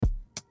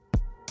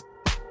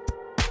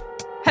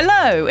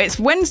Hello, it's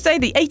Wednesday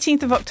the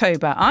 18th of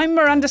October. I'm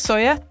Miranda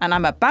Sawyer and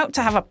I'm about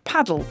to have a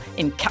paddle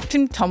in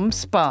Captain Tom's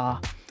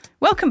spa.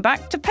 Welcome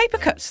back to Paper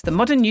Cuts, the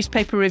modern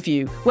newspaper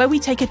review, where we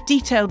take a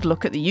detailed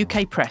look at the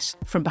UK press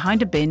from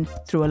behind a bin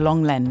through a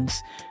long lens.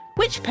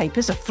 Which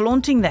papers are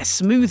flaunting their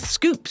smooth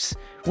scoops?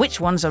 Which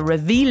ones are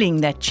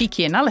revealing their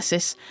cheeky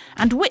analysis?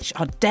 And which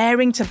are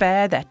daring to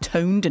bear their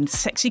toned and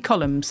sexy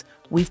columns?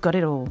 We've got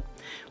it all.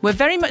 We're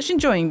very much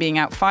enjoying being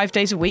out 5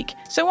 days a week,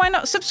 so why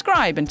not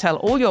subscribe and tell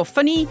all your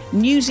funny,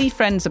 newsy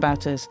friends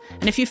about us?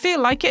 And if you feel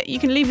like it, you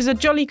can leave us a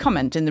jolly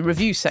comment in the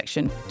review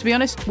section. To be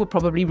honest, we'll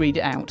probably read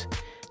it out.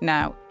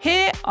 Now,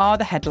 here are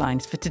the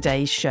headlines for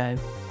today's show.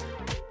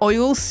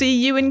 Oil see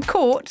you in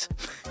court.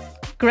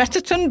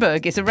 Greta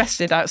Thunberg is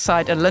arrested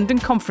outside a London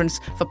conference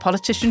for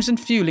politicians and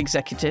fuel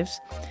executives.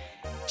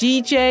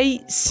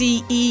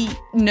 GJCE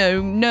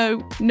no.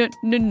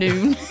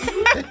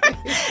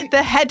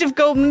 The head of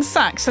Goldman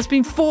Sachs has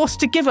been forced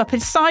to give up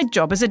his side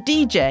job as a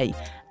DJ.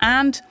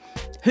 And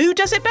who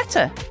does it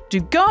better? Do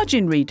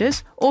Guardian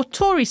readers or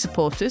Tory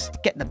supporters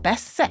get the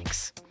best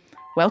sex?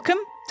 Welcome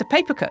to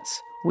Paper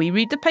Cuts. We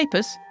read the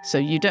papers so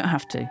you don't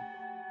have to.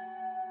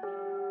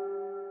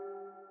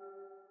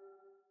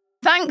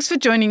 Thanks for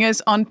joining us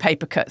on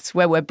Paper Cuts,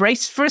 where we're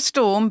braced for a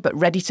storm but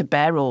ready to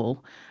bear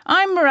all.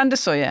 I'm Miranda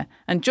Sawyer,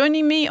 and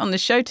joining me on the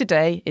show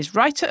today is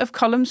writer of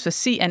columns for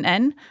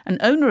CNN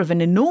and owner of an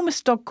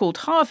enormous dog called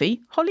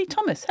Harvey, Holly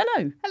Thomas.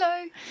 Hello.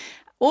 Hello.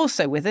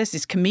 Also with us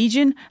is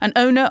comedian and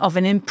owner of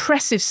an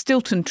impressive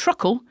Stilton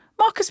truckle,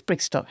 Marcus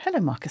Brigstock.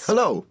 Hello, Marcus.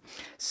 Hello.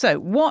 So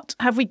what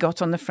have we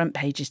got on the front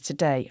pages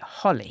today,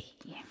 Holly?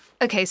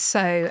 Okay,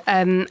 so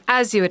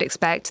as you would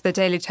expect, the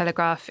Daily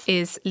Telegraph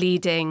is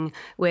leading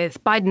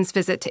with Biden's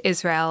visit to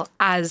Israel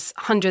as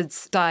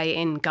hundreds die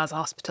in Gaza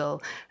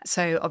hospital.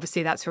 So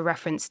obviously that's a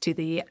reference to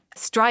the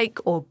strike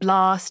or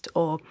blast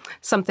or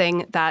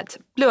something that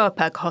blew up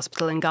a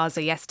hospital in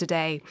Gaza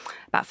yesterday.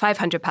 About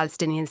 500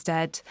 Palestinians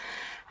dead.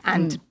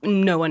 And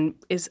no one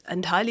is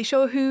entirely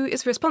sure who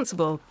is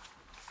responsible.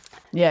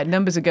 Yeah,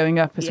 numbers are going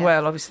up as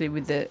well, obviously,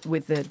 with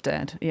the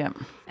dead. Yeah.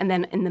 And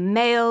then in the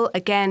Mail,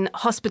 again,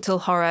 hospital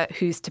horror,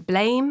 who's to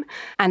blame?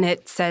 And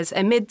it says,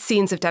 amid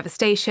scenes of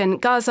devastation,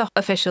 Gaza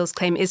officials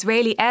claim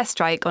Israeli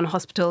airstrike on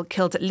hospital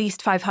killed at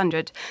least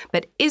 500.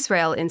 But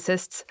Israel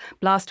insists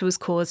blast was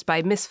caused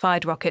by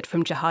misfired rocket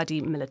from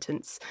jihadi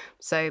militants.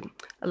 So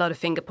a lot of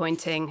finger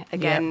pointing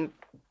again. Yeah.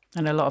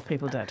 And a lot of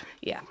people dead.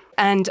 Yeah.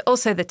 And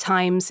also the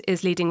Times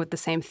is leading with the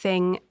same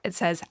thing. It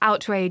says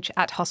outrage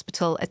at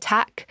hospital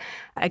attack.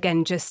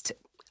 Again, just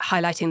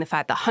highlighting the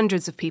fact that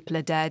hundreds of people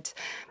are dead.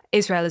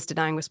 Israel is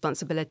denying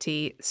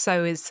responsibility.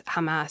 So is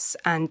Hamas.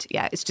 And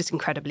yeah, it's just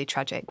incredibly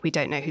tragic. We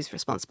don't know who's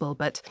responsible,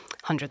 but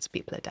hundreds of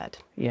people are dead.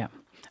 Yeah.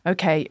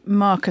 OK,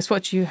 Marcus,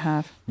 what do you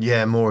have?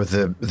 Yeah, more of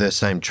the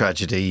same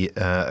tragedy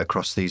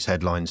across these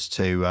headlines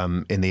too.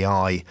 In the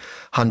Eye,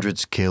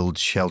 hundreds killed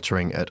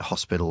sheltering at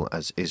hospital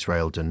as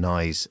Israel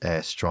denies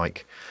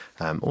airstrike.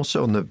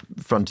 Also on the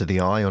front of the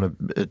Eye, on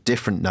a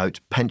different note,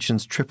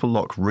 pensions triple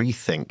lock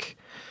rethink.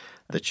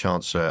 The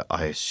Chancellor,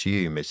 I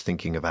assume, is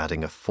thinking of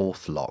adding a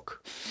fourth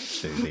lock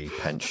to the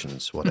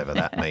pensions, whatever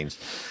that means.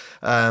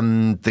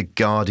 The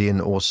Guardian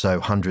also,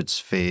 hundreds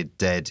feared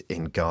dead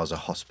in Gaza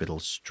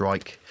hospital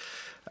strike.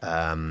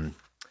 I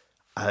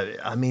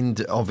mean,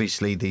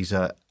 obviously, these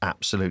are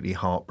absolutely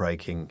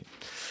heartbreaking.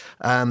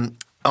 On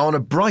a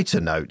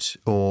brighter note,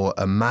 or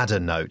a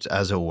madder note,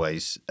 as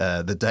always,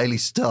 the Daily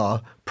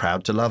Star,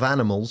 proud to love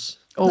animals.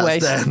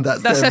 Always.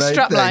 That's their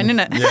strapline,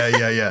 isn't it?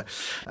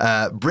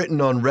 Yeah.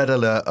 Britain on red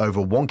alert over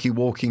wonky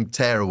walking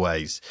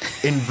tearaways.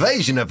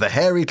 Invasion of the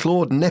hairy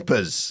clawed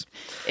nippers.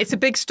 It's a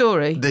big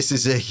story. This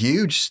is a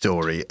huge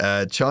story.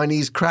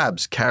 Chinese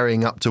crabs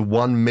carrying up to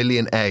 1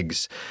 million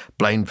eggs,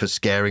 blamed for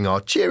scaring our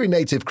cheery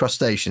native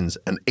crustaceans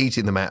and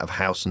eating them out of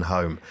house and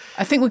home.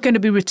 I think we're going to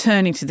be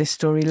returning to this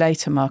story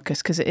later,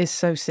 Marcus, because it is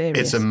so serious.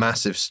 It's a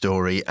massive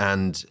story,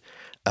 and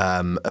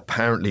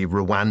apparently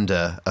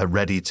Rwanda are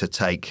ready to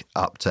take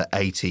up to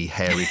 80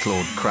 hairy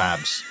clawed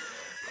crabs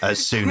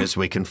as soon as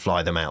we can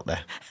fly them out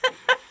there.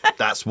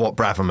 That's what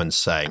Braverman's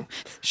saying.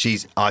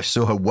 I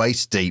saw her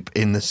waist deep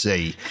in the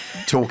sea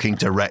talking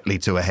directly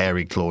to a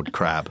hairy clawed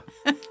crab.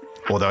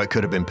 Although it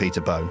could have been Peter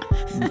Bone.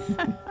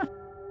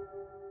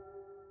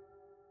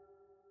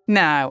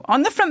 Now,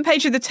 on the front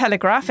page of the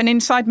Telegraph and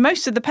inside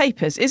most of the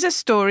papers is a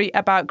story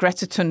about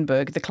Greta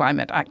Thunberg, the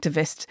climate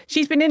activist.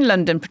 She's been in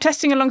London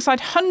protesting alongside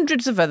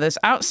hundreds of others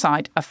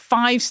outside a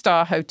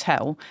 5-star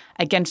hotel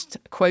against,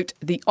 quote,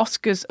 the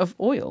Oscars of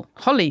oil.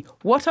 Holly,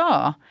 what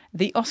are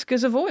the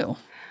Oscars of oil?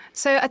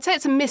 So I'd say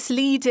it's a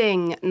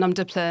misleading nom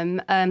de plume.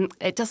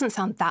 It doesn't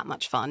sound that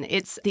much fun.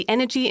 It's the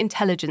Energy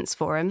Intelligence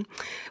Forum,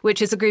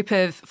 which is a group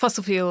of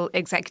fossil fuel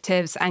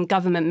executives and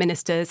government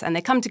ministers, and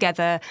they come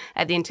together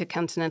at the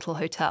Intercontinental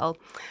Hotel.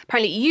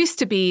 Apparently it used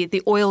to be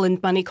the Oil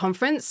and Money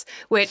Conference,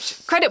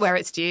 which, credit where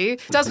it's due,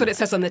 does what it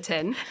says on the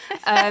tin.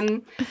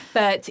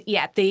 But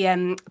yeah,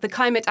 the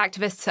climate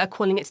activists are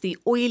calling it the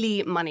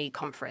Oily Money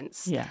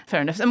Conference. Yeah,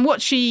 fair enough. And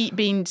what's she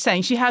been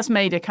saying? She has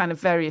made a kind of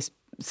various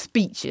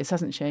speeches,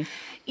 hasn't she?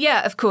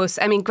 Yeah, of course.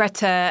 I mean,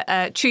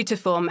 Greta, true to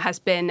form, has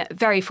been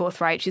very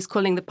forthright. She's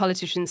calling the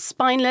politicians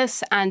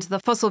spineless and the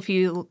fossil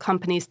fuel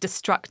companies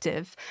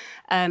destructive,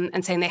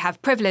 and saying they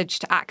have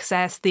privileged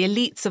access. The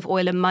elites of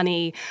oil and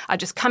money are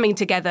just coming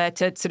together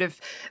to sort of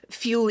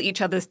fuel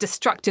each other's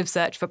destructive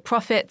search for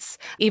profits,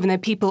 even though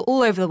people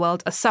all over the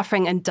world are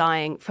suffering and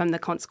dying from the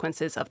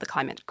consequences of the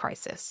climate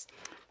crisis.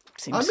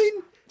 Seems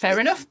fair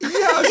enough. Yeah,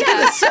 I was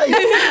going to say,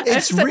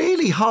 it's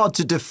really hard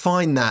to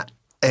define that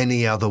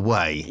any other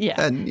way.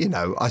 Yeah. And,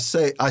 I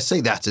say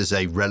that as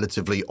a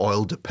relatively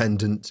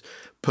oil-dependent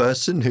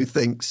person who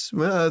thinks,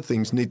 well,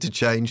 things need to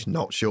change,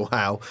 not sure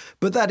how.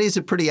 But that is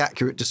a pretty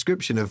accurate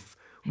description of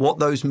what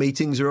those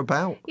meetings are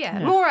about.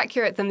 Yeah, more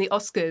accurate than the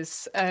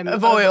Oscars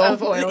of oil.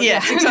 Of oil.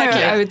 Yes,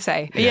 exactly. I would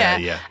say.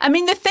 Yeah. I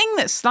mean, the thing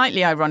that's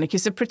slightly ironic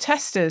is the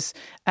protesters,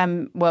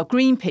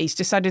 Greenpeace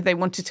decided they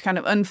wanted to kind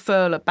of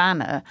unfurl a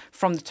banner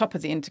from the top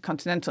of the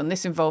Intercontinental, and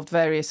this involved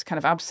various kind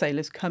of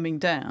abseilers coming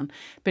down.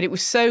 But it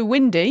was so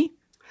windy,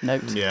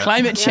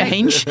 climate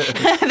change,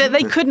 that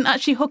they couldn't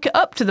actually hook it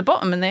up to the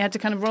bottom, and they had to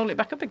kind of roll it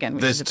back up again.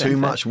 There's too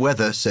much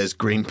weather, says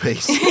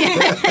Greenpeace.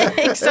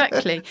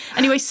 Exactly.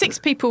 Anyway, 6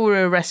 people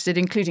were arrested,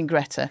 including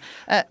Greta.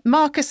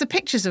 Marcus, the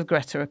pictures of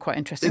Greta are quite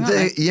interesting,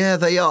 aren't they? Yeah,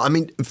 they are. I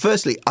mean,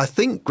 firstly, I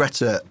think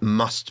Greta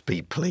must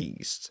be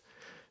pleased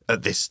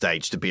at this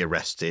stage to be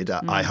arrested.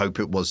 I hope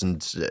it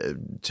wasn't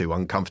too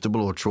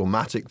uncomfortable or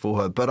traumatic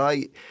for her. But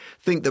I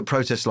think that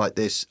protests like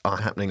this are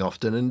happening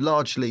often and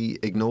largely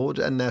ignored.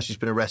 And now she's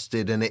been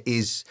arrested and it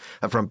is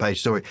a front page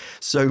story.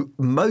 So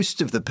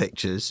most of the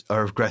pictures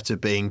are of Greta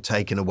being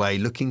taken away,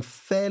 looking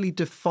fairly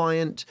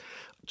defiant,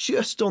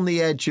 just on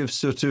the edge of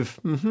sort of,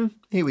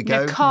 here we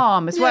go.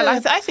 Calm as well.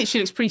 I think she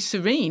looks pretty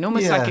serene,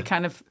 almost like a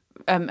kind of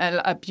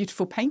a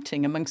beautiful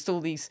painting amongst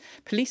all these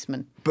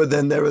policemen. But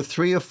then there are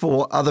 3 or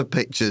 4 other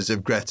pictures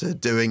of Greta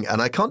doing,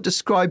 and I can't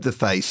describe the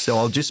face, so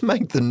I'll just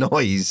make the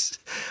noise.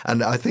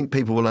 And I think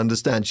people will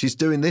understand. She's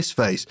doing this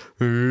face.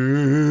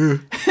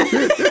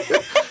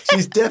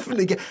 She's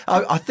definitely...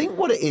 I think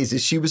what it is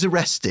she was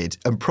arrested,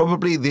 and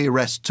probably the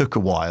arrest took a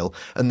while,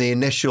 and the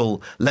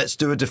initial, let's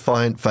do a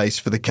defiant face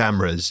for the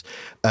cameras,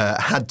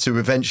 had to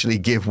eventually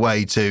give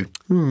way to...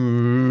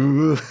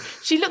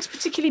 She looks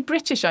particularly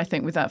British, I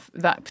think, with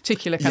that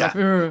particular kind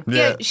of...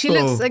 Yeah, she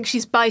looks like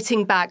she's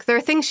biting back. There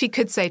are things she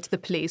could say to the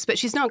police, but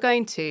she's not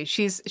going to.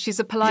 She's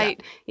a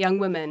polite young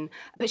woman,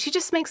 but she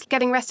just makes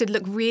getting arrested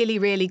look really,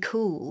 really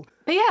cool.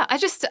 But yeah,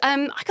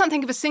 I can't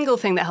think of a single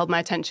thing that held my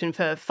attention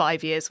for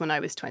 5 years when I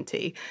was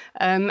 20.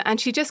 And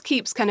she just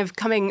keeps kind of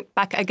coming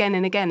back again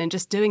and again and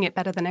just doing it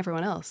better than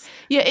everyone else.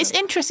 Yeah, it's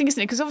interesting,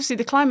 isn't it? Because obviously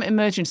the climate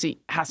emergency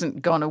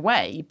hasn't gone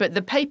away, but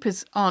the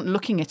papers aren't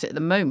looking at it at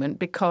the moment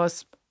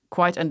because,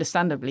 quite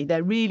understandably,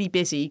 they're really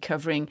busy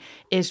covering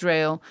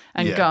Israel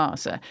and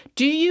Gaza.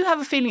 Do you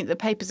have a feeling that the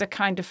papers are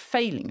kind of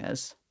failing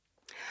us?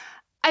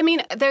 I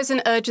mean, there's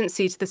an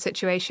urgency to the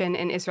situation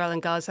in Israel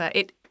and Gaza.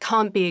 It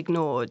can't be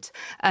ignored.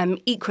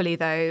 Equally,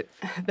 though,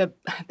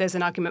 there's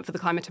an argument for the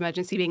climate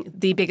emergency being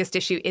the biggest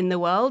issue in the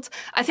world.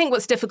 I think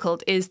what's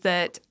difficult is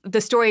that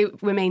the story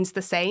remains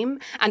the same,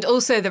 and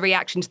also the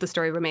reaction to the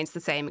story remains the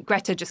same.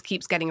 Greta just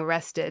keeps getting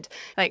arrested.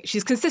 Like,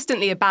 she's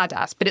consistently a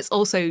badass, but it's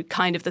also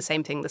kind of the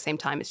same thing at the same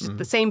time. It's just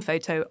the same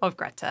photo of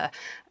Greta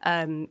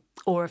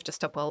or of Just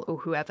Stop Oil or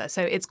whoever.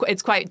 So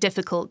it's quite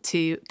difficult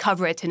to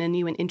cover it in a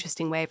new and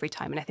interesting way every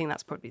time, and I think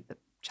that's probably the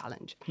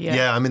challenge.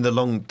 Yeah, I mean, the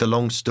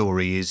long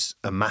story is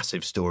a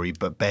massive story,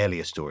 but barely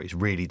a story. It's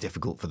really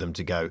difficult for them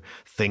to go,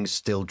 things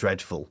still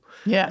dreadful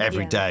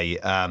every day.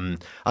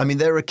 I mean,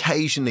 there are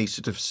occasionally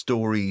sort of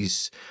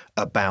stories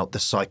about the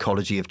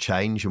psychology of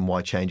change and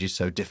why change is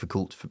so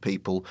difficult for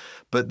people.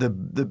 But the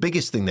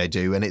biggest thing they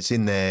do, and it's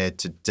in there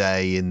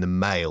today in the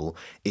Mail,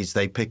 is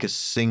they pick a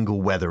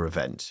single weather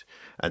event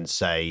and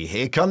say,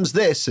 here comes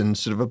this. And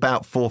sort of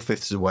about 4/5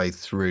 of the way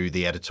through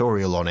the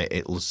editorial on it,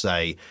 it'll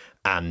say,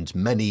 and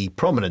many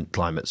prominent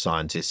climate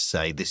scientists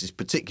say this is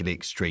particularly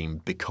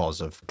extreme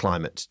because of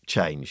climate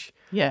change.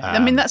 Yeah, I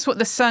mean, that's what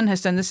The Sun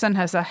has done. The Sun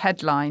has a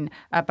headline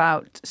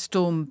about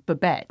Storm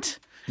Babette,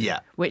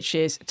 which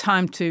is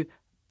time to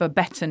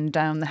Babetten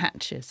down the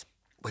hatches.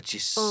 Which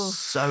is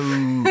so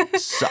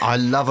I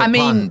love a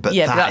pun, but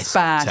that's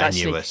bad,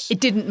 tenuous. Actually. It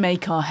didn't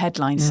make our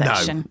headline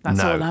section. That's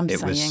all I'm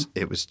saying.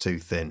 It was too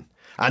thin.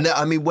 And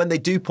I mean, when they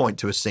do point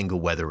to a single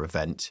weather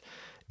event,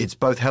 it's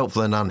both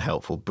helpful and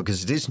unhelpful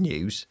because it is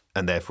news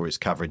and therefore it's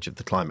coverage of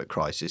the climate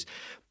crisis.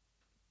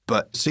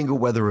 But single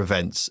weather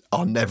events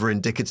are never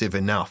indicative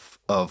enough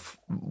of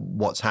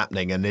what's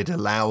happening, and it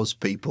allows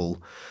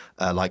people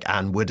like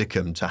Anne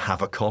Widdecombe to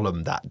have a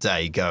column that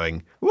day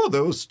going, well,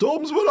 there were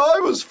storms when I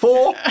was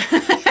 4.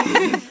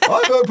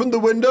 I've opened the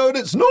window and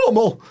it's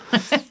normal.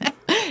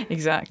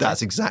 Exactly.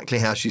 That's exactly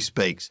how she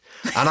speaks.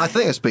 And I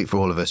think I speak for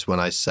all of us when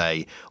I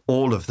say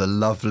all of the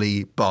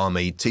lovely,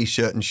 balmy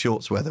T-shirt and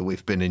shorts weather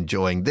we've been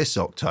enjoying this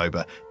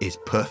October is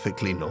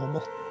perfectly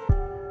normal.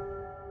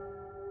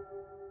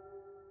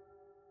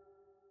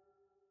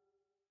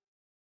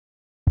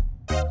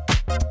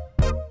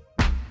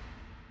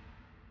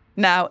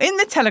 Now, in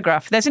The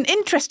Telegraph, there's an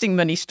interesting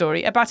money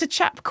story about a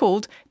chap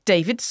called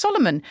David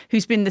Solomon,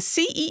 who's been the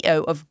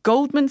CEO of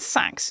Goldman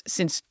Sachs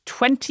since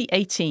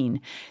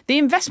 2018. The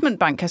investment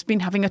bank has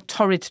been having a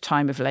torrid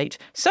time of late,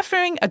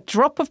 suffering a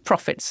drop of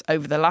profits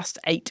over the last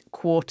 8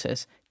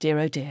 quarters. Dear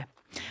oh dear.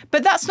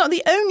 But that's not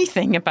the only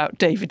thing about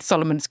David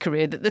Solomon's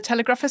career that The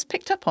Telegraph has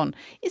picked up on,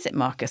 is it,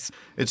 Marcus?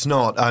 It's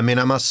not. I mean,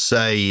 I must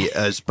say,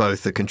 as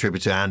both a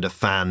contributor and a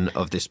fan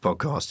of this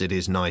podcast, it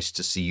is nice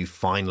to see you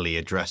finally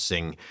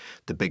addressing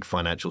the big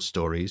financial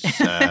stories,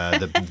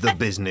 the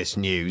business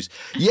news.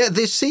 Yeah,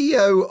 the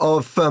CEO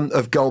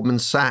of Goldman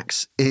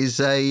Sachs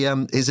is a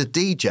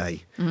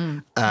DJ,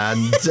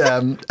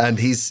 and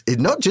he's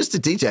not just a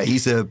DJ;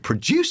 he's a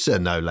producer,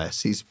 no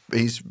less. He's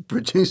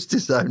produced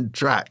his own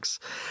tracks,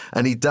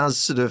 and he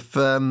does he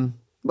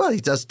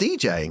does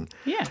DJing.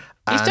 Yeah,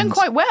 he's done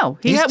quite well.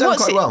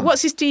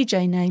 What's his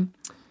DJ name?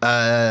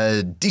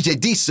 DJ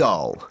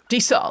D-Sol.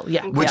 D-Sol,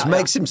 yeah. Which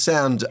makes him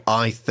sound,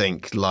 I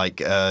think,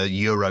 like a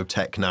Euro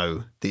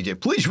techno DJ.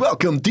 Please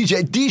welcome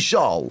DJ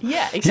D-Sol.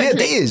 Yeah,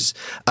 exactly. Here it is.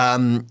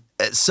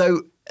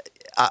 So,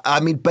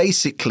 I mean,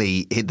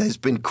 basically, there's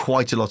been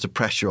quite a lot of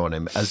pressure on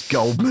him as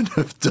Goldman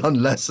have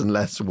done less and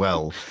less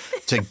well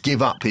to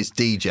give up his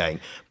DJing.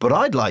 But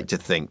I'd like to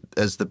think,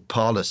 as the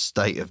parlous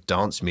state of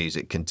dance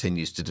music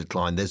continues to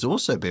decline, there's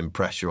also been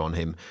pressure on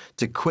him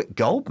to quit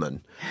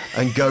Goldman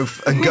and go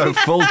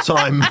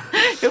full-time.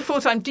 Go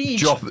full-time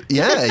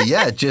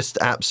DJ. Just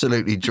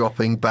absolutely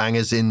dropping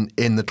bangers in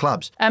the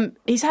clubs.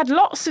 He's had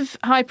lots of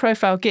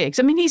high-profile gigs.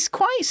 I mean, he's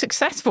quite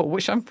successful,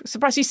 which I'm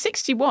surprised. He's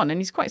 61 and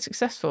he's quite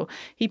successful.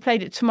 He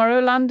played at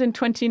Tomorrowland in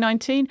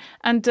 2019.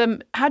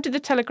 And how did The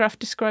Telegraph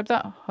describe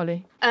that,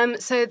 Holly?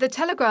 So The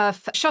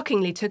Telegraph,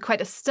 shockingly, took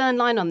quite a stern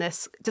line on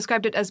this,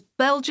 described it as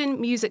Belgian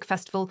music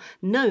festival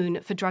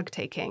known for drug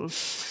taking.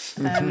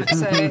 So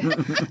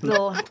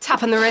little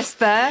tap on the wrist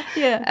there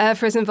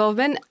for his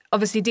involvement.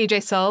 Obviously,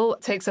 DJ Sol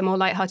takes a more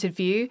lighthearted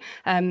view.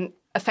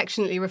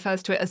 Affectionately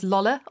refers to it as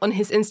Lolla on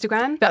his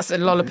Instagram. That's at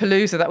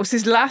Lollapalooza. That was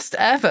his last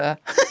ever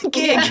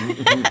gig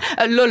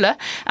at Lolla.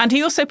 And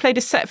he also played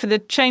a set for the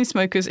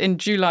Chainsmokers in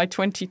July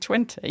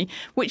 2020,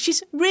 which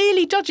is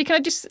really dodgy. Can I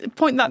just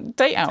point that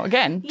date out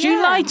again? Yeah.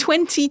 July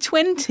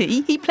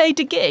 2020, he played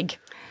a gig.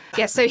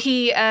 Yeah, so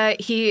he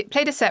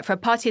played a set for a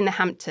party in the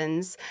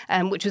Hamptons,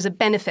 which was a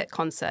benefit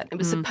concert. It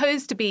was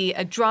supposed to be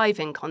a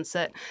drive-in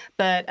concert,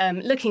 but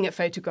looking at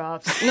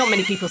photographs, not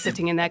many people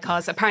sitting in their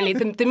cars. Apparently,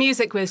 the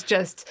music was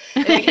just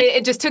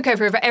it just took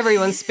over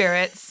everyone's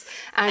spirits,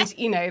 and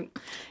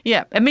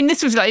Yeah, I mean,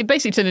 this was it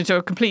basically turned into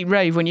a complete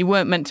rave when you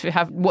weren't meant to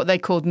have what they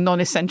called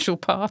non-essential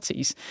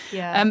parties.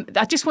 Yeah.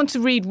 I just want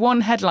to read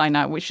one headline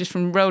out, which is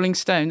from Rolling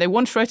Stone. They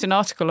once wrote an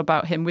article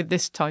about him with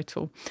this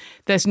title: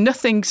 "There's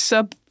nothing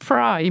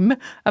subprime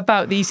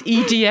about these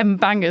EDM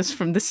bangers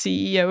from the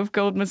CEO of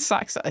Goldman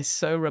Sachs." That is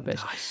so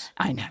rubbish. Nice.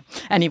 I know.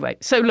 Anyway,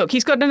 so look,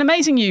 he's got an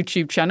amazing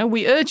YouTube channel.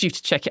 We urge you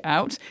to check it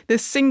out.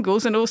 There's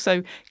singles and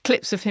also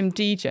clips of him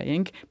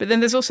DJing. But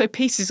then there's also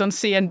pieces on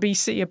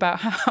CNBC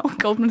about how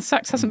Goldman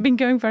Sachs hasn't been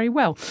going very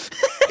well.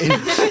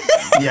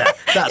 Yeah,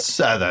 that's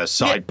the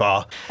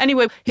sidebar.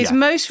 Anyway, his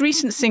most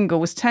recent single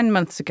was 10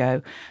 months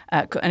ago,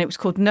 and it was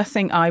called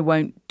Nothing I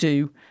Won't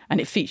Do, and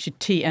it featured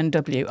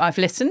TNW. I've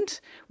listened.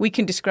 We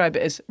can describe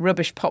it as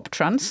rubbish pop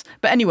trance.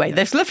 But anyway,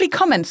 there's lovely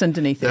comments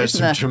underneath There's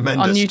it, some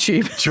on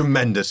YouTube.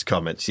 Tremendous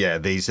comments. Yeah,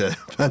 these are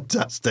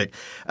fantastic.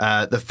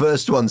 The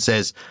first one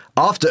says,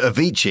 "After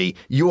Avicii,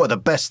 you are the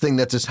best thing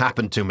that has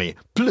happened to me.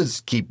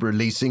 Please keep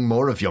releasing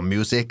more of your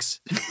musics."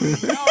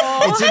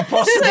 It's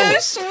impossible. So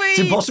sweet. It's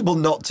impossible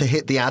not to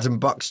hit the Adam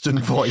Buxton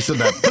voice in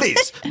there.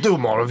 Please do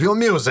more of your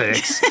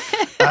musics.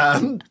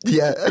 There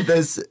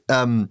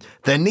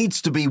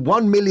needs to be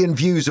 1 million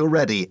views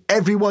already.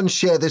 Everyone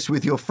share this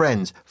with your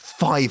friends.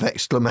 5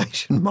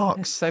 exclamation marks.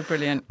 That's so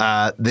brilliant.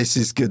 This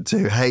is good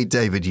too. Hey,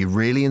 David, you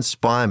really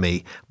inspire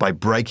me by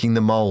breaking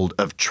the mold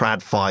of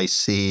TradFi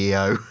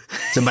CEO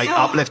to make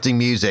uplifting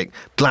music.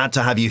 Glad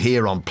to have you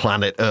here on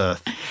planet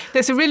Earth.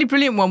 There's a really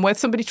brilliant one where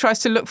somebody tries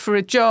to look for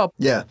a job.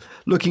 Yeah,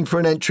 looking for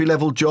an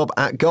entry-level job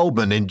at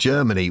Goldman in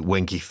Germany,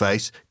 winky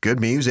face. Good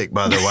music,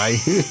 by the way.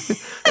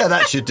 Yeah,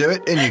 that should do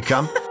it. In you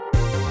come.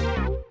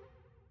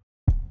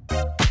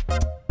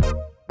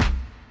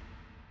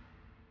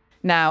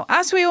 Now,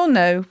 as we all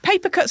know,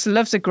 Paper Cuts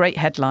loves a great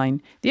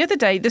headline. The other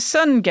day, The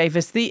Sun gave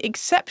us the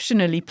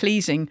exceptionally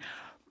pleasing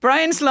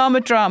Brian's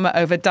Llama drama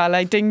over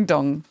Dalai Ding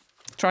Dong.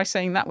 Try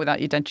saying that without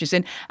your dentures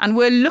in. And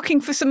we're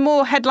looking for some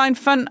more headline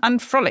fun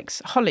and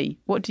frolics. Holly,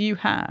 what do you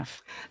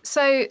have?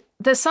 So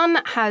The Sun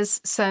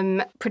has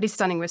some pretty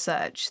stunning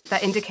research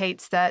that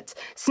indicates that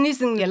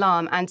snoozing the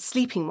alarm and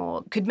sleeping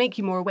more could make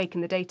you more awake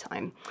in the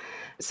daytime.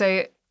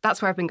 So that's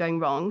where I've been going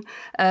wrong.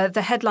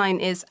 The headline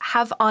is,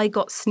 "Have I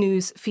got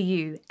snooze for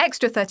you?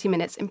 Extra 30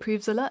 minutes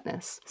improves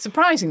alertness."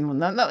 Surprising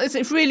one.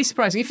 It's really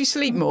surprising. If you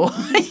sleep more,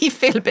 you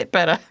feel a bit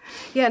better.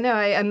 Yeah,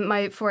 no,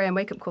 my 4 a.m.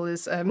 wake-up call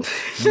is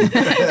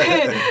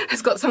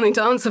has got something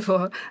to answer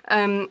for.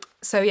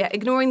 So yeah,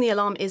 ignoring the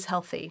alarm is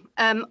healthy.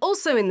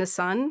 Also in The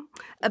Sun,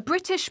 a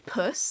British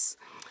puss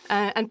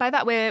and by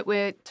that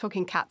we're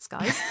talking cats,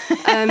 guys,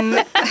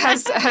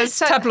 has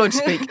set, tabloid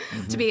speak.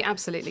 to be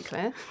absolutely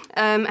clear,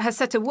 has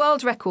set a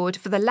world record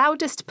for the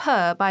loudest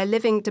purr by a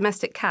living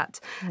domestic cat.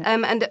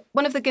 And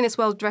one of the Guinness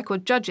World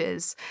Record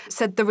judges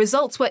said the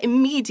results were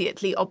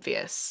immediately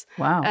obvious.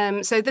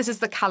 Wow. So this is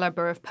the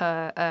calibre of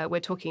purr we're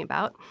talking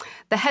about.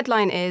 The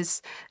headline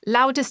is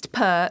Loudest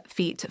Purr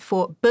Feat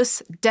for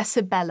Bus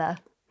Decibella.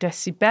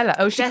 Decibella.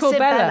 Oh, she's called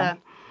Bella.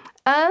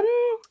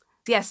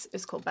 Yes,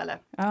 it's called Bella.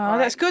 Oh,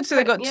 that's good. So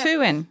they got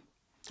two in.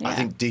 Yeah. I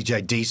think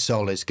DJ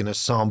D-Sol is going to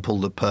sample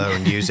the purr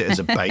and use it as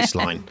a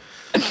baseline.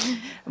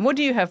 And what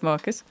do you have,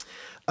 Marcus?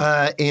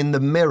 In the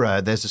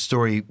Mirror, there's a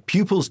story,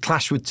 Pupils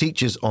Clash with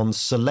Teachers on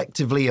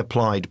Selectively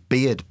Applied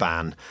Beard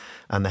Ban.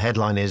 And the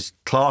headline is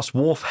Class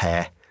Wharf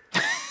Hair.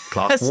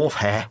 Class Wharf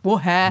Hair.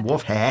 Wharf hair.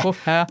 Wharf Hair.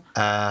 Wharf hair.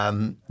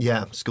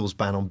 School's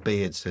ban on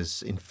beards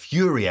has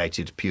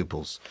infuriated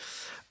pupils.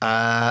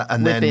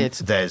 And then beards.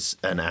 There's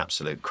an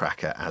absolute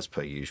cracker, as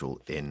per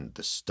usual, in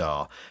the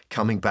Star.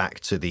 Coming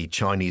back to the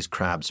Chinese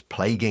crabs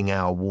plaguing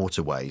our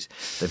waterways,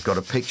 they've got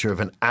a picture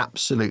of an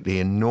absolutely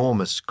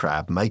enormous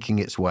crab making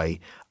its way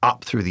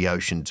up through the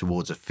ocean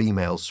towards a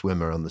female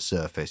swimmer on the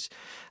surface.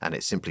 And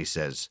it simply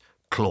says,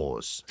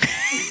 claws,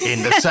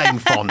 in the same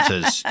font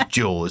as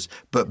Jaws,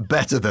 but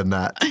better than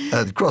that.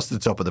 Across the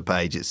top of the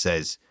page, it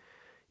says,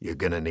 you're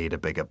going to need a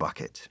bigger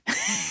bucket.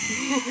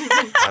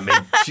 I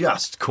mean,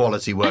 just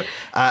quality work.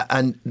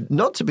 And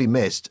not to be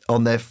missed,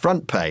 on their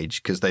front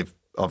page, because they've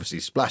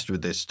obviously splashed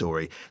with this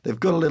story, they've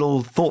got a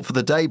little thought for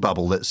the day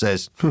bubble that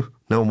says,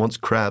 no one wants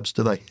crabs,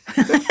 do they?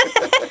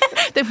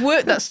 They've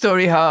worked that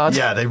story hard.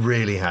 Yeah, they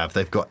really have.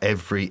 They've got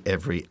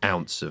every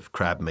ounce of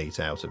crab meat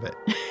out of it.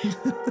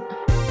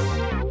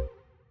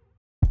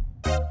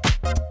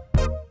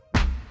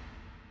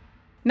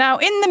 Now,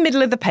 in the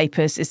middle of the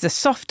papers is the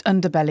soft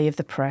underbelly of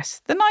the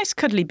press, the nice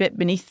cuddly bit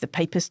beneath the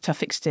paper's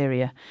tough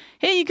exterior.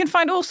 Here you can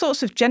find all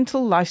sorts of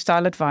gentle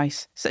lifestyle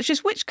advice, such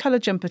as which colour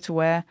jumper to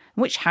wear,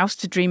 and which house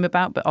to dream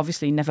about but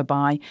obviously never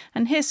buy,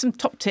 and here's some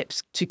top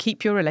tips to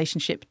keep your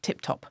relationship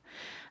tip-top.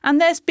 And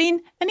there's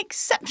been an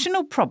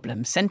exceptional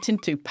problem sent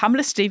into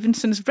Pamela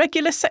Stevenson's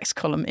regular sex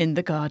column in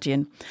The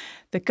Guardian.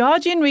 The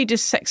Guardian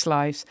readers' sex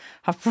lives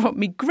have brought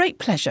me great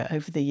pleasure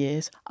over the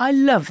years. I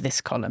love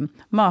this column.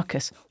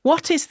 Marcus,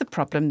 what is the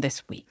problem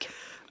this week?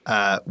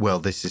 Well,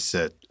 this is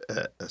a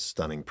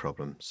stunning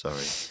problem,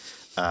 sorry.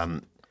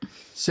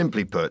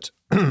 Simply put,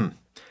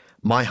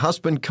 my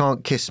husband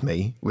can't kiss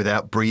me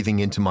without breathing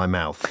into my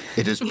mouth.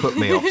 It has put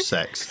me off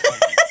sex.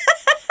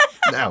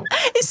 Now,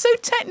 it's so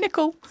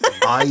technical.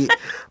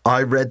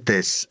 I read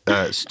this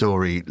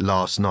story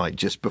last night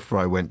just before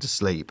I went to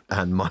sleep,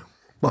 and my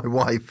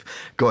wife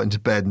got into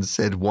bed and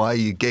said, why are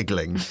you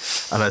giggling?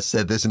 And I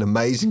said, there's an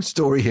amazing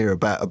story here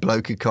about a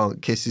bloke who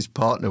can't kiss his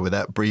partner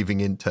without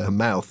breathing into her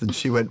mouth. And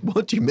she went,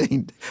 what do you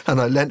mean?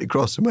 And I leant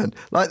across and went,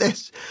 like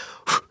this.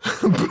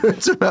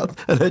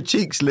 And her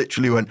cheeks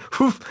literally went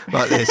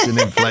like this and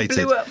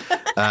inflated.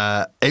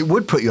 It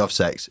would put you off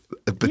sex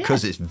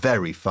because it's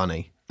very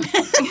funny.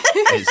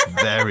 It's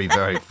very,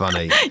 very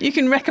funny. You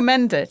can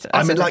recommend it.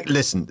 I mean,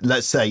 listen,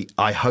 let's say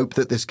I hope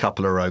that this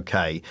couple are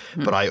okay,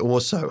 but I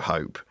also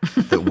hope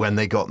that when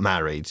they got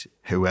married,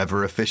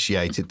 whoever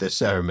officiated the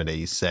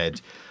ceremony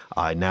said,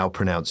 I now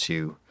pronounce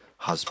you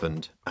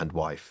husband and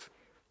wife.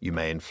 You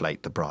may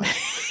inflate the bride.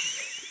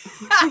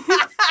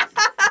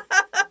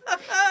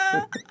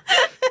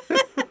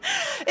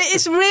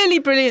 It's really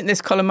brilliant,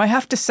 this column, I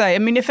have to say. I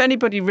mean, if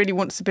anybody really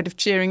wants a bit of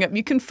cheering up,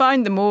 you can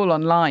find them all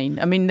online.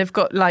 I mean, they've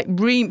got like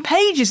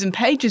pages and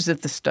pages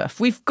of the stuff.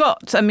 We've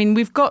got some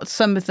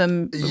of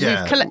them.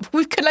 Yeah.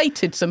 We've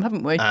collated some,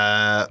 haven't we?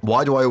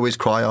 Why do I always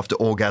cry after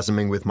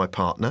orgasming with my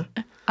partner?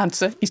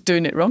 Answer, he's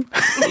doing it wrong.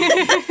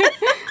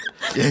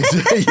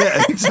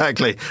 Yeah,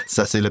 exactly.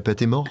 Ça c'est le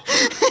petit mot.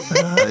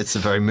 It's a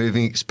very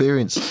moving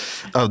experience.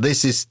 Oh,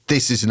 this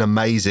is an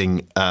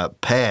amazing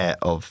pair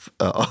of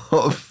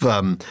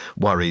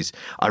worries.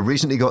 I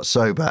recently got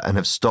sober and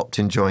have stopped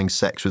enjoying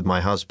sex with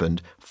my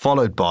husband,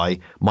 followed by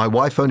my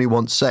wife only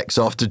wants sex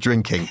after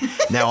drinking.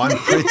 Now, I'm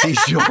pretty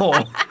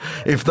sure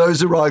if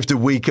those arrived a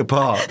week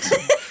apart.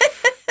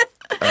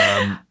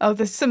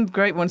 There's some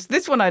great ones.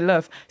 This one I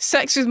love.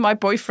 Sex with my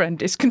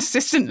boyfriend is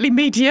consistently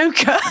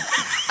mediocre.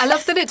 I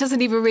love that it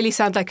doesn't even really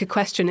sound like a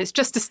question. It's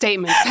just a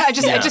statement. I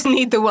just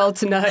need the world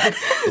to know.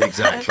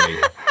 Exactly.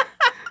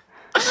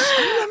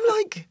 I'm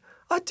like,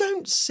 I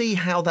don't see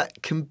how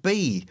that can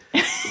be.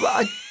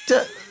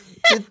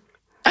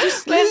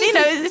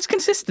 It's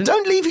consistent.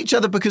 Don't leave each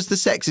other because the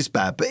sex is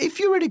bad. But if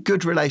you're in a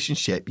good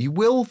relationship, you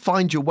will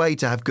find your way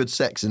to have good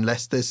sex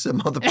unless there's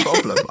some other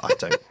problem. I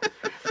don't.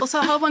 Also,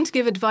 a hard one to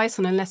give advice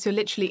on unless you're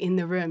literally in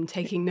the room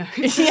taking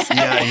notes.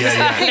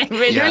 Yeah.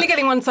 You're only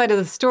getting one side of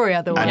the story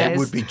otherwise. And it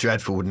would be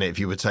dreadful, wouldn't it, if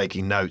you were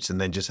taking notes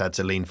and then just had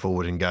to lean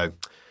forward and go,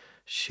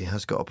 she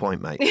has got a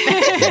point, mate.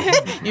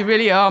 You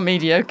really are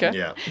mediocre.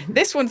 Yeah.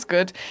 This one's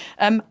good.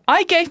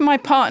 I gave my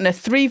partner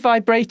 3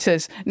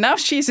 vibrators. Now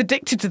she's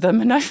addicted to them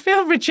and I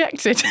feel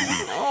rejected.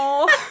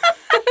 Oh.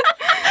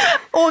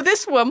 Or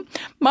this one,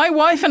 my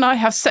wife and I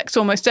have sex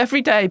almost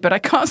every day, but I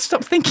can't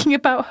stop thinking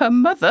about her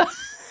mother.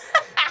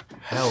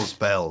 Hell's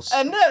bells.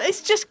 No,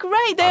 it's just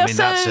great. They are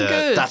so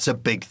good. That's a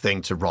big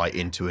thing to write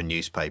into a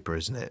newspaper,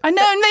 isn't it? I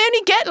know, and they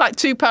only get like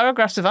 2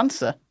 paragraphs of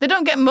answer. They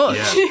don't get much.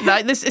 Yeah.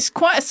 Like this, it's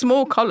quite a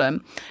small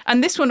column.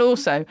 And this one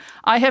also,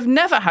 I have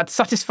never had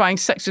satisfying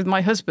sex with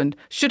my husband.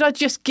 Should I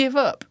just give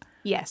up?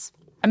 Yes.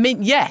 I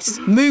mean, yes,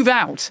 move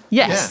out.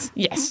 Yes,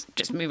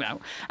 just move out.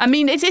 I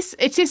mean, it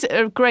is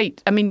a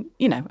great, I mean,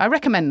 I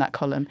recommend that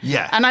column.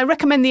 Yeah. And I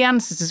recommend the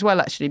answers as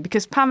well, actually,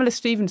 because Pamela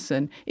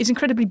Stevenson is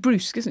incredibly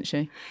brusque, isn't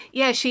she?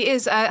 Yeah, she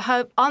is.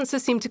 Her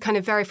answers seem to kind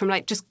of vary from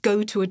like, just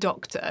go to a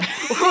doctor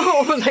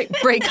or like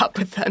break up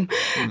with them.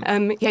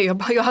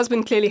 Your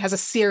husband clearly has a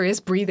serious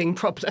breathing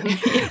problem.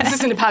 This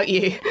isn't about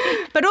you.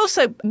 But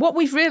also, what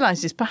we've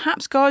realised is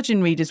perhaps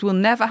Guardian readers will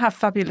never have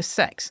fabulous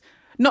sex.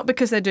 Not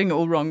because they're doing it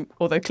all wrong,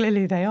 although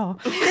clearly they are.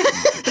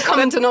 The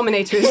common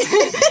denominator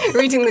is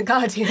reading The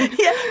Guardian.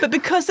 Yeah, but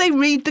because they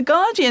read The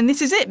Guardian,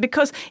 this is it.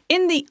 Because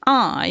in the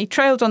Eye,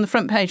 trailed on the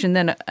front page and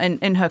then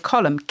in her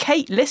column,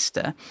 Kate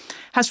Lister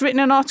has written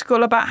an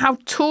article about how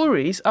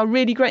Tories are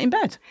really great in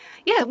bed.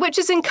 Yeah, which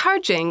is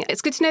encouraging.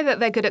 It's good to know that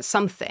they're good at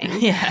something.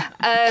 Yeah.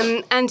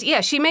 And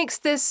she makes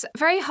this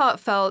very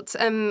heartfelt,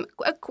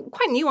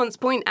 quite nuanced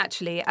point,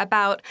 actually,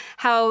 about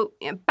how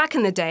back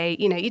in the day,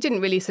 you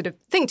didn't really sort of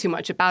think too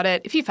much about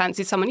it. If you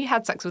fancied someone, you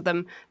had sex with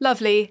them.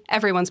 Lovely.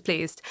 Everyone's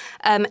pleased.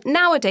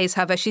 Nowadays,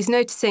 however, she's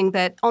noticing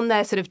that on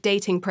their sort of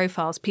dating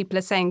profiles, people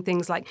are saying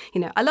things like,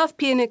 I love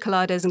pina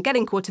coladas and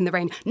getting caught in the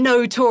rain.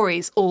 No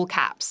Tories, all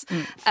caps.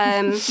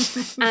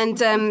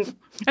 And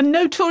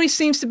no Tories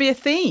seems to be a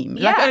theme,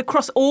 like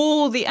across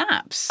all the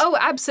apps. Oh,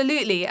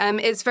 absolutely.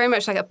 It's very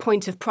much like a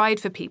point of pride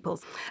for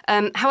people.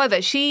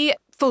 However, she,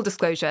 full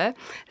disclosure,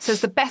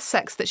 says the best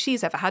sex that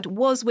she's ever had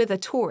was with a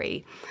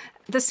Tory.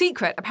 The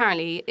secret,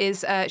 apparently,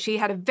 is she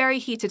had a very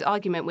heated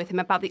argument with him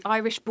about the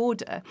Irish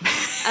border.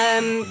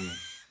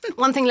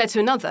 One thing led to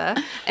another.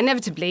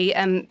 Inevitably,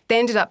 they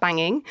ended up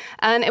banging,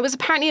 and it was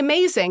apparently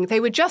amazing.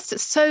 They were just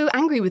so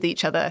angry with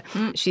each other,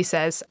 she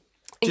says.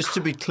 Just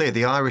to be clear,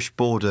 the Irish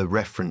border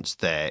reference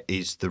there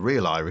is the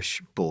real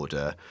Irish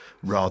border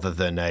rather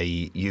than a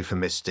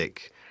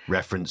euphemistic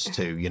reference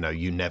to,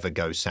 you never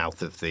go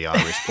south of the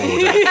Irish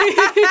border.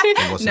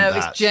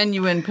 It's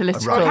genuine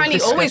political. Well, apparently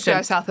discussion. always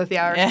go south of the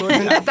Irish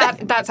border.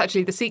 That's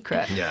actually the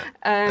secret. Yeah.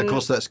 Of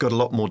course, that's got a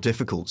lot more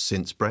difficult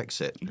since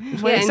Brexit.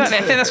 Well, exactly.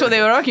 I think that's what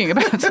they were arguing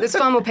about. There's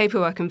far more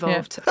paperwork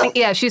involved.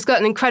 She's got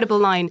an incredible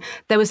line.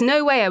 There was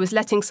no way I was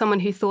letting someone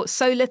who thought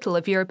so little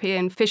of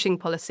European fishing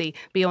policy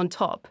be on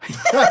top.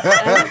 It's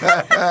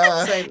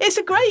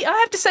I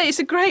have to say, it's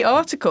a great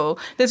article.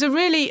 There's a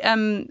really,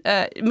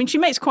 she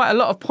makes quite a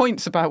lot of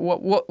points about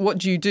what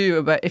do you do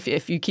about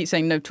if you keep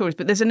saying no Tories,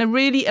 but there's a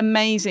really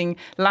amazing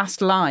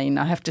last line,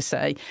 I have to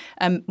say,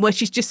 where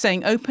she's just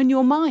saying, open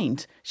your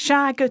mind,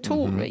 shag a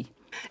Tory.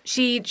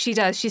 She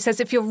does. She says,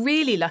 if you're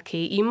really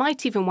lucky, you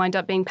might even wind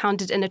up being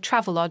pounded in a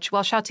Travelodge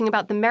while shouting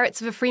about the merits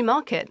of a free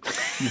market.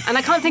 And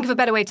I can't think of a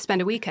better way to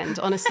spend a weekend,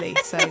 honestly.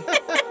 So.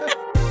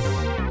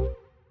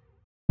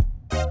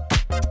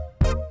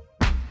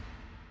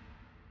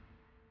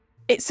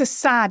 It's a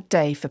sad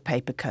day for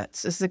paper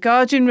cuts, as The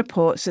Guardian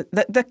reports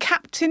that the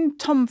Captain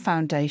Tom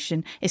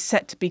Foundation is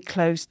set to be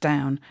closed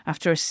down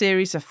after a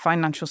series of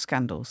financial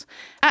scandals.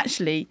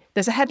 Actually,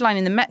 there's a headline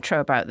in the Metro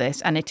about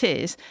this, and it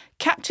is,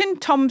 Captain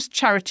Tom's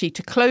charity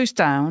to close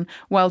down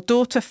while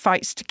daughter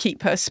fights to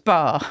keep her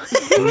spa.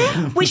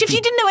 Which, if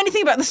you didn't know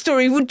anything about the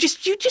story, you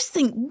just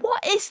think,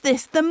 what is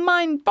this? The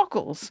mind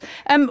boggles.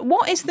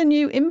 What is the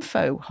new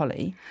info,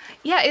 Holly?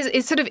 Yeah,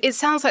 it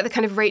sounds like the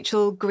kind of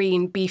Rachel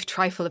Green beef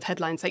trifle of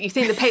headlines. Like you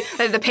think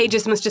the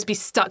pages must just be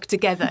stuck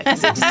together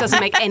because it just doesn't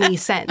make any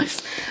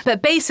sense.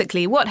 But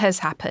basically, what has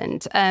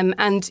happened,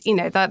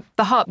 the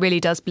heart really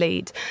does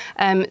bleed.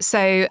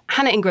 So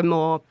Hannah Ingram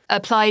Moore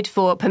applied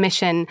for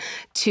permission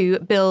to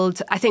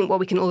build, I think what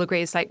we can all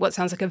agree is like what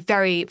sounds like a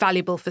very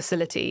valuable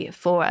facility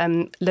for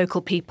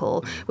local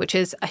people, which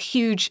is a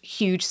huge,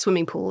 huge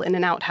swimming pool in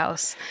an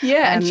outhouse.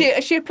 Yeah, and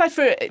she applied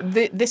for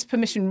this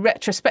permission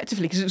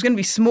retrospectively because it was going to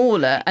be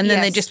smaller, and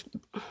then they just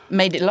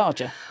made it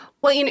larger.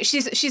 Well,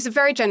 she's a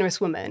very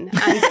generous woman,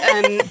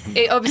 and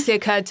it obviously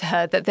occurred to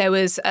her that there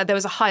was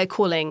a higher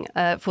calling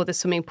for the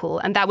swimming pool,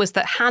 and that was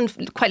that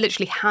quite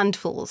literally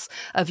handfuls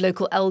of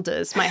local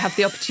elders might have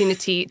the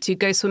opportunity to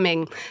go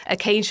swimming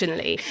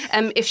occasionally.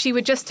 If she were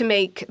just to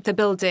make the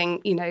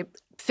building,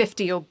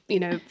 50 or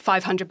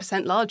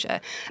 500%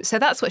 larger. So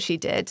that's what she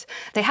did.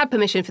 They had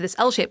permission for this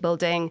L-shaped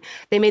building.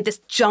 They made this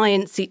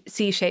giant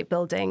C-shaped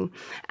building,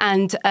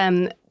 and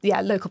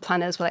local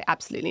planners were like,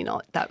 absolutely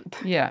not.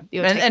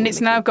 And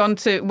it's now gone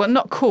to, well,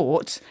 not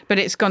court, but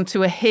it's gone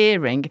to a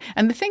hearing.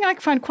 And the thing I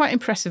find quite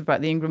impressive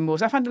about the Ingram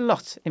Moores, I find a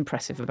lot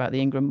impressive about the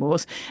Ingram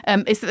Moores,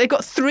 is that they've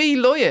got 3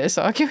 lawyers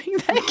arguing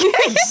their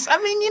case. I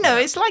mean,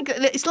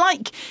 it's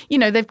like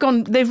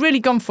they've really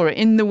gone for it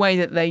in the way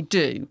that they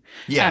do.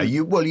 Yeah,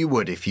 you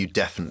would if you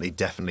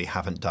definitely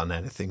haven't done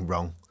anything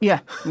wrong.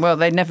 Yeah, well,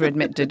 they never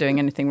admit to doing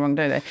anything wrong,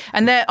 do they?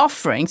 And they're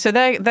offering, so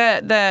their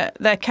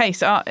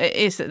case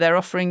is that they're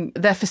offering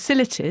their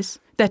facilities,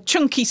 their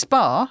chunky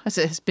spa, as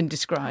it has been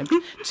described,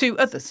 to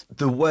others.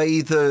 The way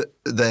that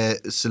their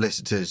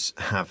solicitors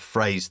have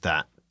phrased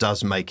that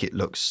does make it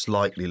look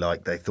slightly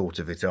like they thought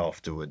of it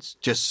afterwards,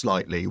 just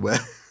slightly, where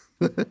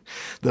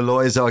the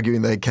lawyers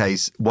arguing their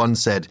case, one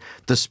said,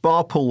 the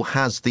spa pool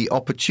has the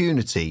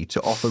opportunity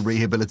to offer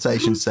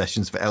rehabilitation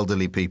sessions for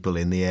elderly people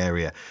in the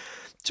area.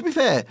 To be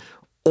fair,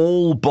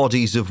 all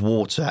bodies of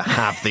water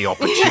have the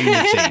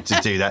opportunity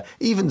to do that.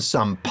 Even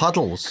some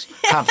puddles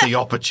have the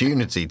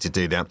opportunity to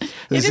do that.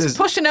 You just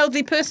push an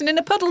elderly person in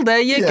a puddle, there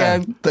you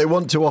go. They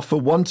want to offer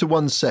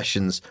one-to-one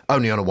sessions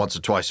only on a once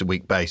or twice a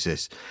week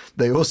basis.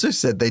 They also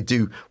said they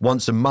do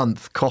once a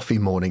month coffee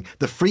morning.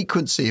 The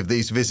frequency of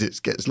these visits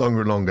gets longer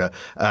and longer.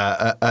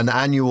 An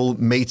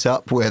annual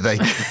meet-up where they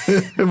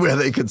where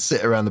they could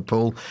sit around the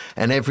pool,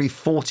 and every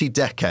 40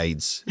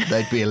 decades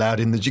they'd be allowed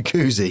in the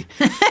jacuzzi.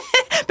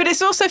 But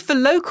it's also for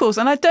locals,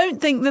 and I don't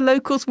think the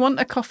locals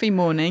want a coffee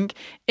morning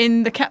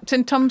in the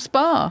Captain Tom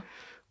Spa.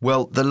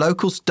 Well, the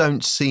locals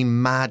don't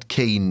seem mad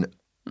keen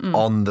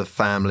on the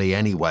family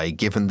anyway,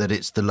 given that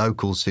it's the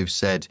locals who've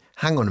said,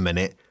 hang on a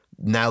minute,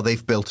 now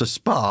they've built a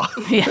spa.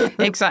 Yeah,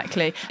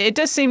 exactly. It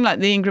does seem like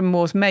the Ingram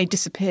Moors may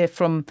disappear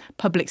from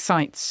public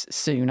sites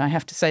soon. I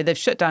have to say, they've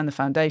shut down the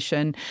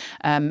foundation.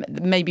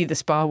 Maybe the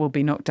spa will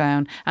be knocked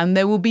down, and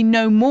there will be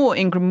no more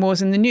Ingram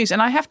Moors in the news.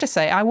 And I have to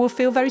say, I will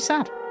feel very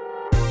sad.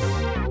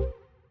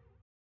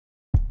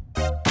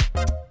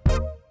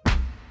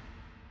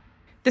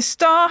 The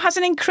Star has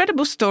an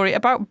incredible story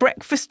about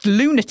breakfast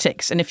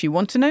lunatics, and if you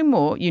want to know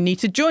more, you need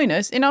to join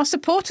us in our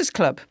supporters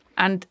club.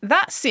 And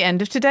that's the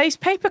end of today's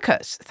Paper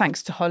Cuts.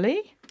 Thanks to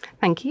Holly.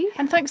 Thank you.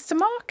 And thanks to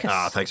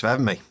Marcus. Thanks for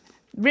having me.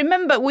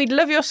 Remember, we'd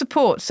love your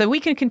support so we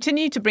can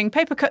continue to bring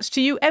Paper Cuts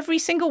to you every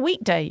single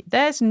weekday.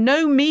 There's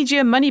no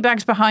media money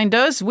bags behind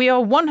us. We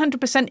are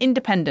 100%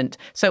 independent,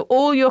 so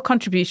all your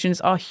contributions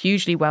are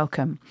hugely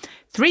welcome.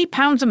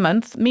 £3 a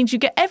month means you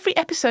get every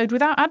episode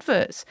without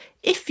adverts.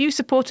 If you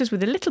support us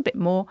with a little bit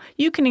more,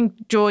 you can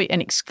enjoy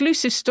an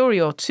exclusive story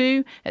or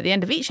two at the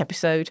end of each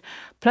episode,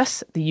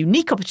 plus the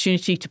unique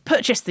opportunity to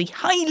purchase the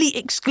highly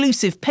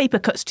exclusive Paper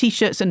Cuts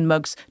t-shirts and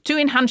mugs to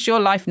enhance your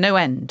life no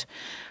end.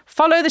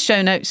 Follow the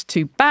show notes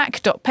to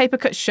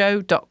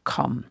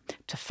back.papercutsshow.com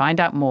to find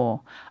out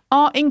more.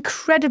 Our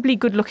incredibly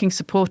good-looking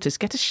supporters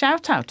get a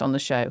shout-out on the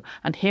show,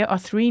 and here are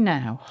three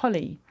now.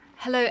 Holly.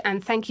 Hello,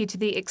 and thank you to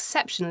the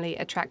exceptionally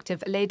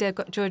attractive Leda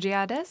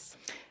Georgiades.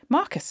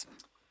 Marcus.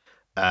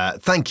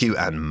 Thank you,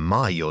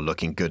 and you're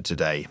looking good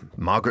today.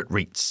 Margaret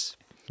Reitz.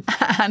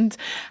 And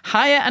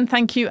hiya and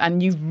thank you,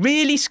 and you've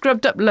really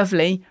scrubbed up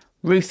lovely,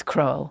 Ruth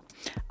Kroll.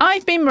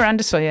 I've been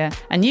Miranda Sawyer,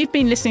 and you've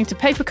been listening to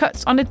Paper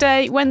Cuts on a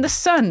day when the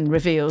Sun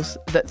reveals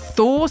that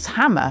Thor's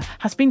hammer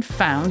has been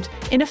found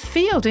in a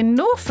field in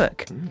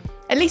Norfolk.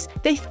 At least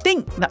they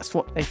think that's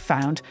what they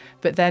found,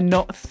 but they're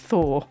not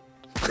Thor.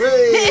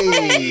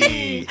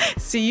 Hey!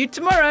 See you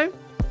tomorrow.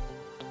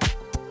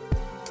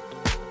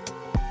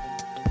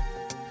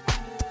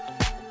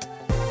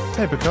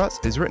 Paper Cuts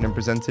is written and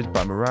presented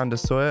by Miranda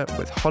Sawyer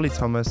with Holly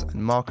Thomas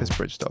and Marcus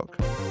Bridgestock.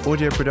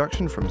 Audio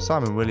production from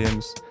Simon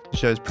Williams. The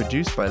show is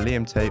produced by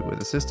Liam Tate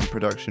with assistant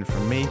production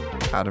from me,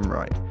 Adam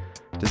Wright.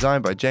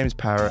 Designed by James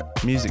Parrott,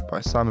 music by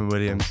Simon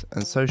Williams,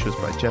 and socials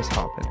by Jess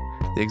Harpin.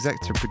 The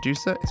executive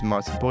producer is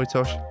Martin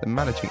Boytosh, the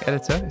managing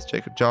editor is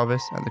Jacob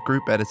Jarvis, and the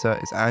group editor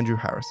is Andrew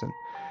Harrison.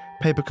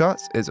 Paper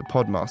Cuts is a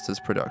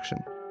Podmasters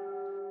production.